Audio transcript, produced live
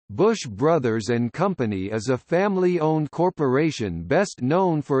Bush Brothers and Company is a family-owned corporation best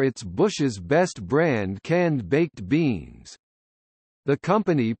known for its Bush's Best brand canned baked beans. The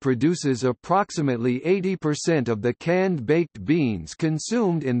company produces approximately 80% of the canned baked beans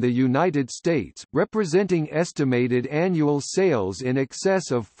consumed in the United States, representing estimated annual sales in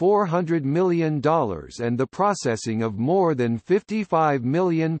excess of $400 million and the processing of more than 55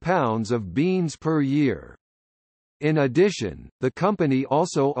 million pounds of beans per year. In addition, the company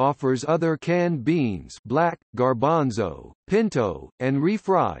also offers other canned beans black, garbanzo, pinto, and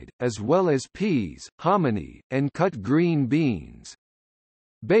refried, as well as peas, hominy, and cut green beans.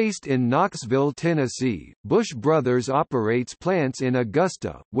 Based in Knoxville, Tennessee, Bush Brothers operates plants in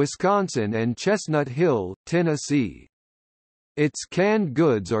Augusta, Wisconsin and Chestnut Hill, Tennessee. Its canned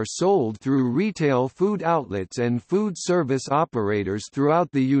goods are sold through retail food outlets and food service operators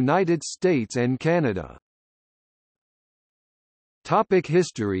throughout the United States and Canada.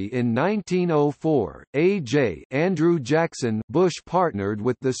 History. In 1904, A.J. Andrew Jackson Bush partnered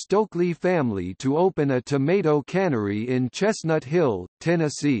with the Stokely family to open a tomato cannery in Chestnut Hill,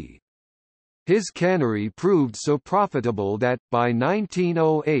 Tennessee. His cannery proved so profitable that, by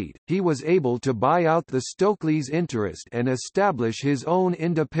 1908, he was able to buy out the Stokely's interest and establish his own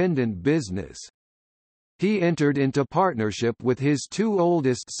independent business. He entered into partnership with his two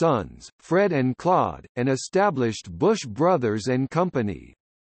oldest sons, Fred and Claude, and established Bush Brothers and Company.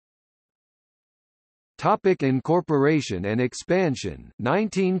 Incorporation and expansion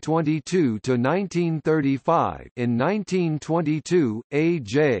 1922 to 1935. In 1922,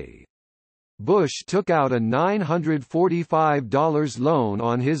 A.J. Bush took out a $945 loan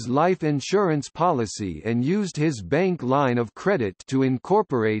on his life insurance policy and used his bank line of credit to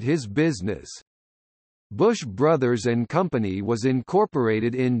incorporate his business. Bush Brothers and Company was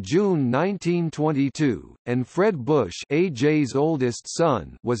incorporated in June 1922, and Fred Bush, A.J.'s oldest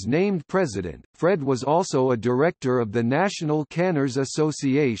son, was named president. Fred was also a director of the National Canners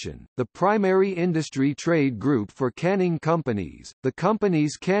Association, the primary industry trade group for canning companies. The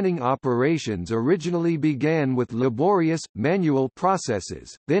company's canning operations originally began with laborious, manual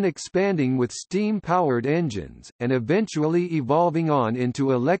processes, then expanding with steam-powered engines, and eventually evolving on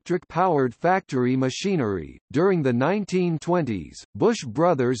into electric-powered factory machinery. During the 1920s, Bush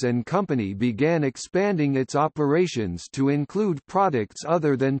Brothers and Company began expanding its operations to include products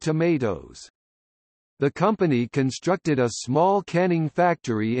other than tomatoes. The company constructed a small canning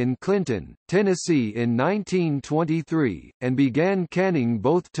factory in Clinton, Tennessee in 1923, and began canning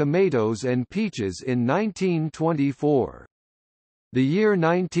both tomatoes and peaches in 1924. The year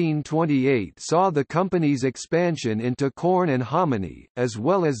 1928 saw the company's expansion into corn and hominy, as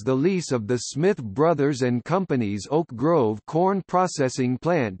well as the lease of the Smith Brothers and Company's Oak Grove corn processing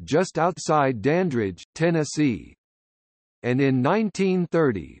plant just outside Dandridge, Tennessee. And in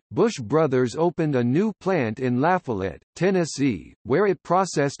 1930, Bush Brothers opened a new plant in Lafayette, Tennessee, where it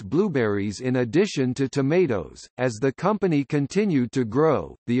processed blueberries in addition to tomatoes. As the company continued to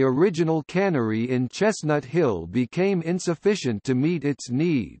grow, the original cannery in Chestnut Hill became insufficient to meet its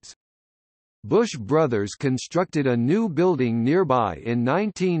needs. Bush Brothers constructed a new building nearby in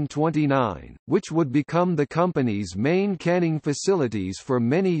 1929, which would become the company's main canning facilities for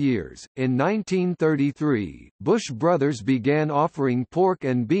many years. In 1933, Bush Brothers began offering pork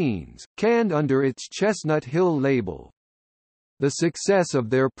and beans, canned under its Chestnut Hill label. The success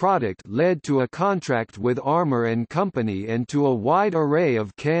of their product led to a contract with Armour & Company and to a wide array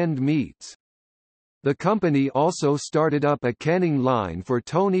of canned meats. The company also started up a canning line for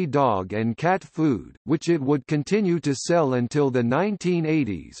Tony dog and cat food, which it would continue to sell until the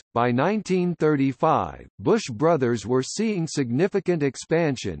 1980s. By 1935, Bush Brothers were seeing significant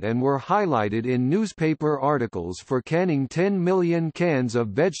expansion and were highlighted in newspaper articles for canning 10 million cans of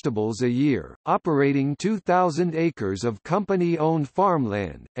vegetables a year, operating 2,000 acres of company-owned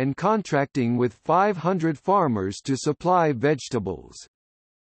farmland, and contracting with 500 farmers to supply vegetables.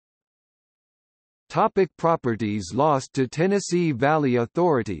 Properties lost to Tennessee Valley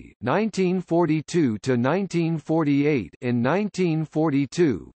Authority 1942 to 1948. In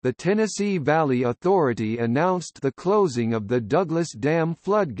 1942, the Tennessee Valley Authority announced the closing of the Douglas Dam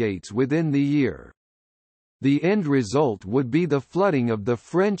floodgates within the year. The end result would be the flooding of the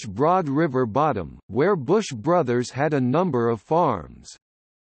French Broad River bottom, where Bush Brothers had a number of farms.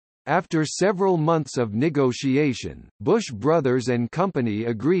 After several months of negotiation, Bush Brothers and Company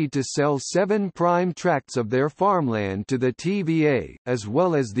agreed to sell 7 prime tracts of their farmland to the TVA, as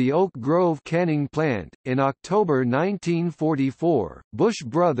well as the Oak Grove canning plant. In October 1944, Bush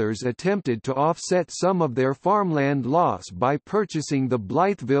Brothers attempted to offset some of their farmland loss by purchasing the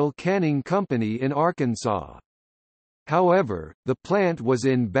Blytheville Canning Company in Arkansas. However, the plant was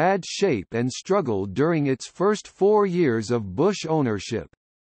in bad shape and struggled during its first 4 years of Bush ownership.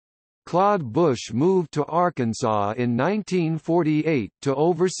 Claude Bush moved to Arkansas in 1948 to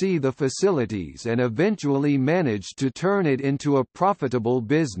oversee the facilities and eventually managed to turn it into a profitable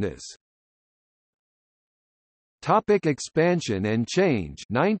business. Topic: expansion and change.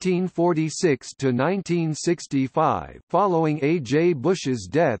 1946 to 1965. Following A.J. Bush's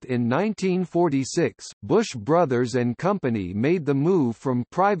death in 1946, Bush Brothers and Company made the move from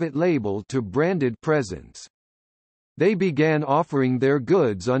private label to branded presence. They began offering their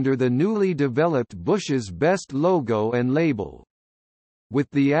goods under the newly developed Bush's Best logo and label. With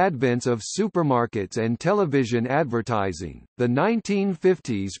the advent of supermarkets and television advertising, the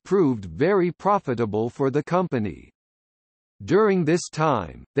 1950s proved very profitable for the company. During this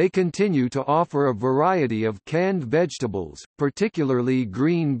time, they continue to offer a variety of canned vegetables, particularly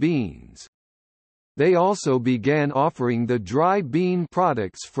green beans. They also began offering the dry bean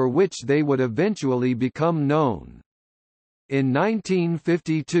products for which they would eventually become known. In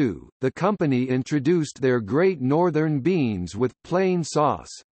 1952, the company introduced their Great Northern beans with plain sauce.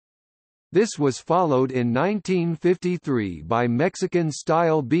 This was followed in 1953 by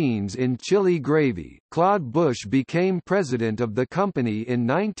Mexican-style beans in chili gravy. Claude Bush became president of the company in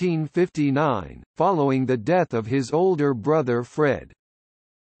 1959, following the death of his older brother Fred.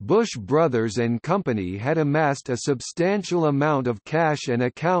 Bush Brothers and Company had amassed a substantial amount of cash and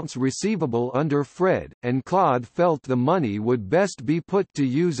accounts receivable under Fred, and Claude felt the money would best be put to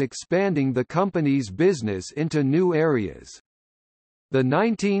use expanding the company's business into new areas. The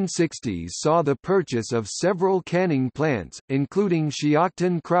 1960s saw the purchase of several canning plants, including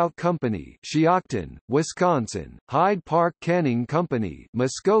Shiocton Kraut Company, Shiocton, Wisconsin, Hyde Park Canning Company,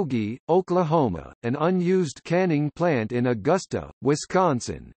 Muskogee, Oklahoma, an unused canning plant in Augusta,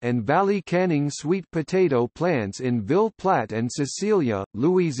 Wisconsin, and Valley Canning sweet potato plants in Ville Platte and Cecilia,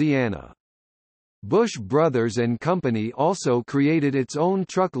 Louisiana. Bush Brothers and Company also created its own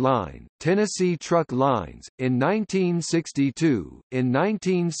truck line, Tennessee Truck Lines, in 1962. In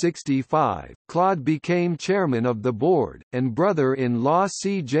 1965, Claude became chairman of the board, and brother-in-law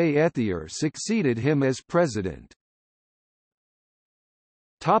C.J. Ethier succeeded him as president.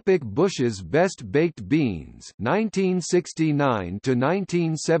 Topic: Bush's Best Baked Beans 1969 to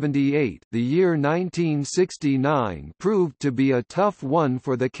 1978. The year 1969 proved to be a tough one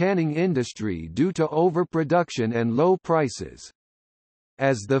for the canning industry due to overproduction and low prices.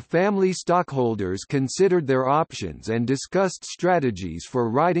 As the family stockholders considered their options and discussed strategies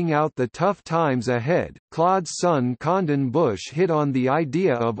for riding out the tough times ahead, Claude's son Condon Bush hit on the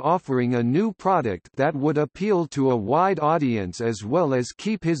idea of offering a new product that would appeal to a wide audience as well as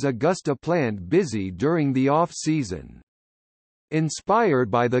keep his Augusta plant busy during the off-season.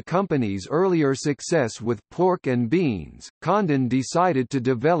 Inspired by the company's earlier success with pork and beans, Condon decided to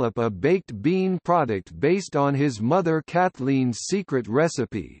develop a baked bean product based on his mother Kathleen's secret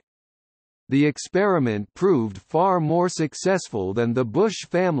recipe. The experiment proved far more successful than the Bush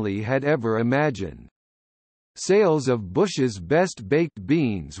family had ever imagined. Sales of Bush's Best Baked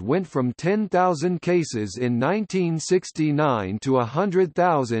Beans went from 10,000 cases in 1969 to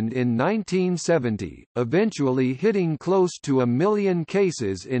 100,000 in 1970, eventually hitting close to 1 million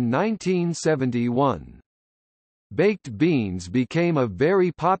cases in 1971. Baked beans became a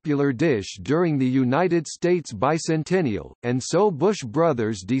very popular dish during the United States bicentennial, and so Bush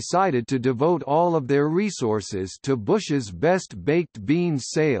Brothers decided to devote all of their resources to Bush's Best Baked Beans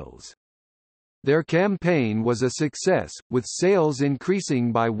sales. Their campaign was a success, with sales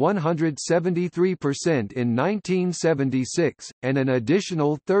increasing by 173% in 1976, and an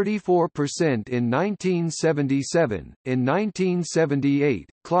additional 34% in 1977. In 1978,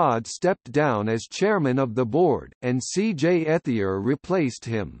 Claude stepped down as chairman of the board, and C.J. Ethier replaced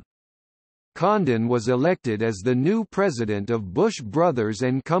him. Condon was elected as the new president of Bush Brothers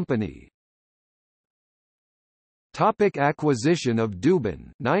and Company. Topic: Acquisition of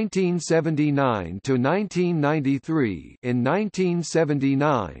Dubon 1979 to 1993. In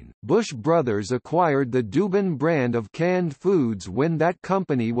 1979, Bush Brothers acquired the Dubon brand of canned foods when that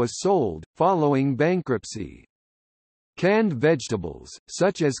company was sold, following bankruptcy. Canned vegetables,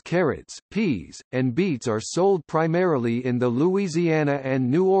 such as carrots, peas, and beets are sold primarily in the Louisiana and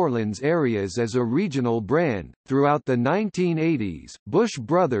New Orleans areas as a regional brand. Throughout the 1980s, Bush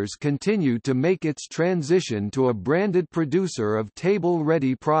Brothers continued to make its transition to a branded producer of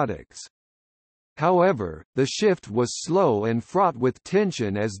table-ready products. However, the shift was slow and fraught with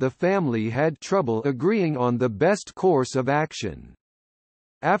tension as the family had trouble agreeing on the best course of action.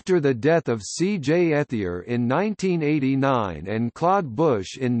 After the death of C. J. Ethier in 1989 and Claude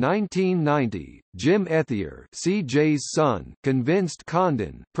Bush in 1990, Jim Ethier, C.J.'s son, convinced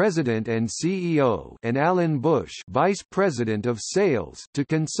Condon, president and CEO, and Alan Bush, vice president of sales, to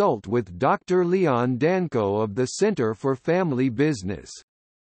consult with Dr. Leon Danko of the Center for Family Business.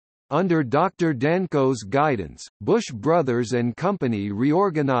 Under Dr. Danko's guidance, Bush Brothers and Company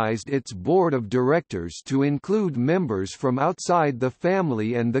reorganized its board of directors to include members from outside the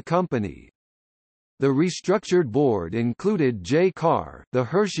family and the company. The restructured board included J. Carr, the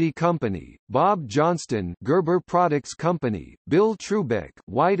Hershey Company, Bob Johnston, Gerber Products Company, Bill Trubeck,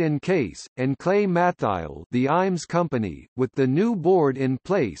 White and Case, and Clay Mathiel, the Imes Company. With the new board in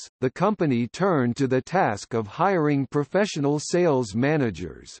place, the company turned to the task of hiring professional sales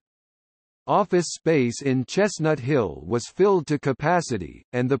managers. Office space in Chestnut Hill was filled to capacity,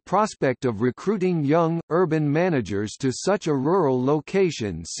 and the prospect of recruiting young, urban managers to such a rural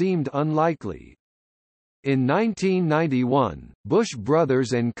location seemed unlikely. In 1991, Bush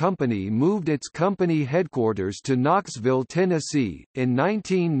Brothers and Company moved its company headquarters to Knoxville, Tennessee. In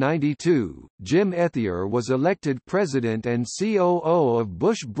 1992, Jim Ethier was elected president and COO of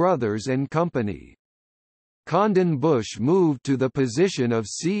Bush Brothers and Company. Condon Bush moved to the position of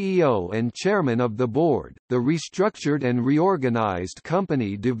CEO and chairman of the board. The restructured and reorganized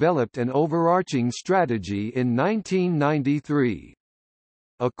company developed an overarching strategy in 1993.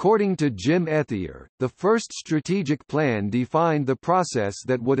 According to Jim Ethier, the first strategic plan defined the process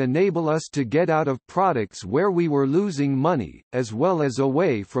that would enable us to get out of products where we were losing money, as well as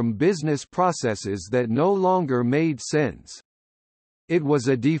away from business processes that no longer made sense. It was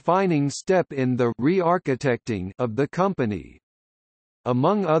a defining step in the re-architecting of the company.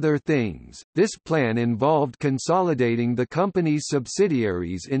 Among other things, this plan involved consolidating the company's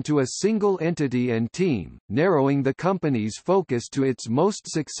subsidiaries into a single entity and team, narrowing the company's focus to its most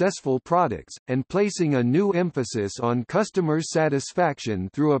successful products, and placing a new emphasis on customer satisfaction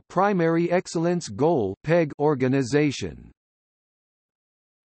through a primary excellence goal (PEG) organization.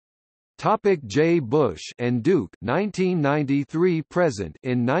 J. Bush and Duke 1993 present.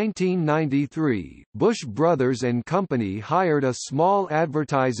 In 1993, Bush Brothers and Company hired a small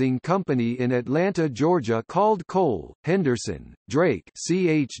advertising company in Atlanta, Georgia called Cole, Henderson, Drake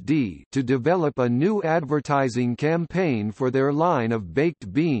 (CHD) to develop a new advertising campaign for their line of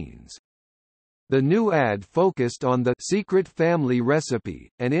baked beans. The new ad focused on the secret family recipe,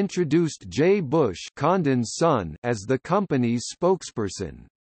 and introduced J. Bush, Condon's son, as the company's spokesperson.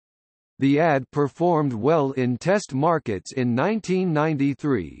 The ad performed well in test markets in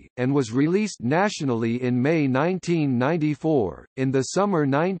 1993, and was released nationally in May 1994. In the summer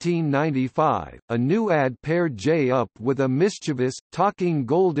 1995, a new ad paired Jay up with a mischievous, talking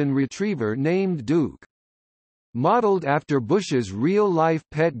golden retriever named Duke. Modeled after Bush's real-life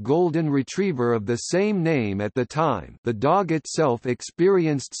pet golden retriever of the same name at the time, the dog itself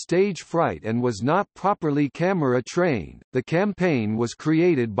experienced stage fright and was not properly camera-trained. The campaign was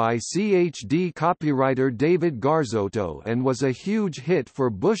created by CHD copywriter David Garzotto and was a huge hit for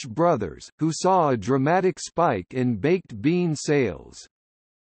Bush Brothers, who saw a dramatic spike in baked bean sales.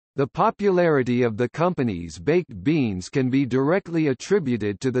 The popularity of the company's baked beans can be directly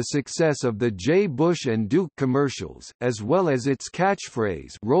attributed to the success of the J. Bush and Duke commercials, as well as its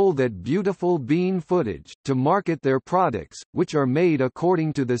catchphrase "Roll that beautiful bean footage" to market their products, which are made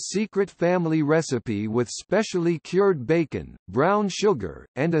according to the secret family recipe with specially cured bacon, brown sugar,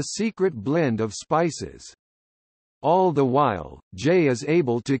 and a secret blend of spices. All the while, Jay is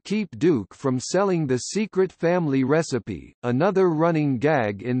able to keep Duke from selling the secret family recipe, another running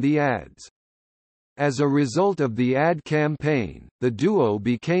gag in the ads. As a result of the ad campaign, the duo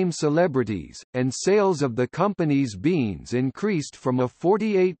became celebrities, and sales of the company's beans increased from a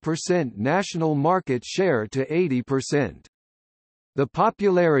 48% national market share to 80%. The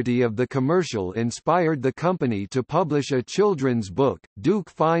popularity of the commercial inspired the company to publish a children's book, Duke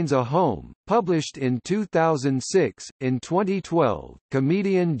Finds a Home, published in 2006. In 2012,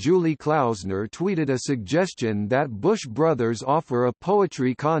 comedian Julie Klausner tweeted a suggestion that Bush Brothers offer a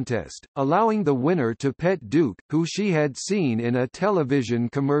poetry contest, allowing the winner to pet Duke, who she had seen in a television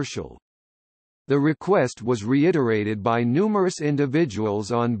commercial. The request was reiterated by numerous individuals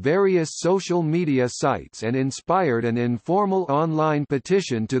on various social media sites and inspired an informal online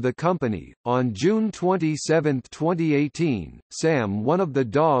petition to the company. On June 27, 2018, Sam, one of the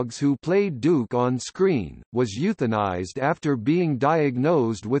dogs who played Duke on screen, was euthanized after being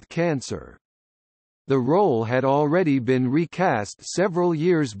diagnosed with cancer. The role had already been recast several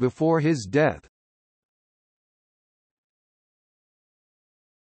years before his death.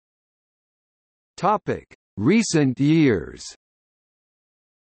 Recent years.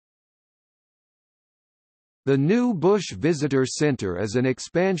 The new Bush Visitor Center is an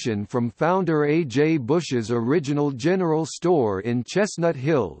expansion from founder A. J. Bush's original general store in Chestnut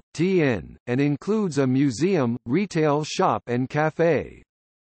Hill, TN, and includes a museum, retail shop and café.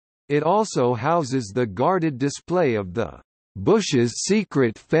 It also houses the guarded display of the Bush's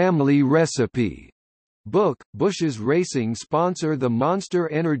Secret Family Recipe book. Bush's Racing sponsor the Monster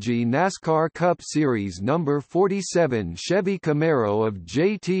Energy NASCAR Cup Series No. 47 Chevy Camaro of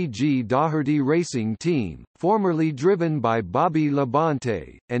JTG Daugherty Racing Team, formerly driven by Bobby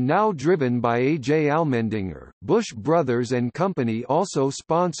Labonte, and now driven by A.J. Allmendinger. Bush Brothers and Company also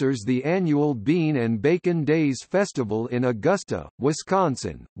sponsors the annual Bean and Bacon Days Festival in Augusta,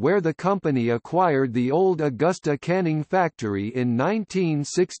 Wisconsin, where the company acquired the old Augusta canning factory in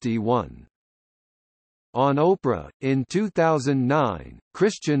 1961. On Oprah, in 2009,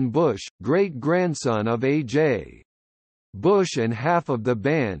 Christian Bush, great-grandson of A.J. Bush and half of the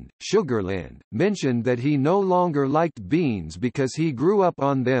band, Sugarland, mentioned that he no longer liked beans because he grew up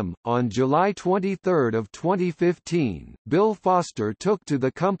on them. On July 23 of 2015, Bill Foster took to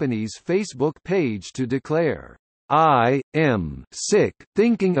the company's Facebook page to declare, "I am sick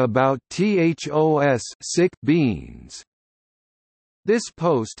thinking about THOS sick beans." This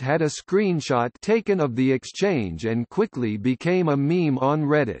post had a screenshot taken of the exchange and quickly became a meme on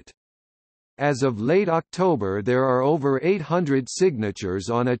Reddit. As of late October, there are over 800 signatures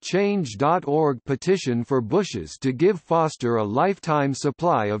on a Change.org petition for Bush's to give Foster a lifetime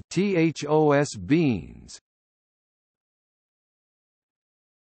supply of THOS beans.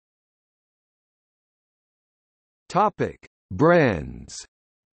 Topic: Brands.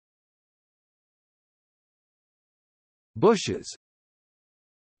 Bush's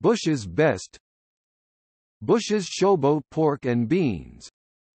Best, Bush's Showboat Pork and Beans,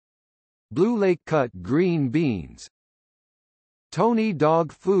 Blue Lake Cut Green Beans, Tony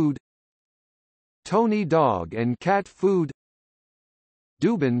Dog Food, Tony Dog and Cat Food,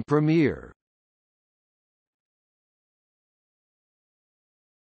 Dubon Premier.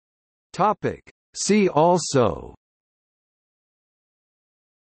 Topic: See also: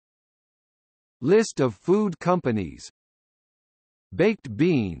 List of food companies, Baked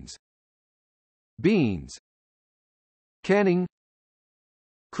beans, Beans, Canning,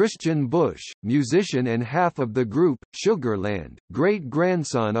 Christian Bush, musician and half of the group, Sugarland,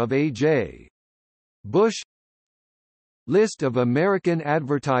 great-grandson of A.J. Bush. List of American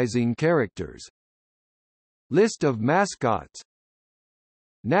advertising characters, List of mascots,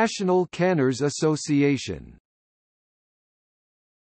 National Canners Association.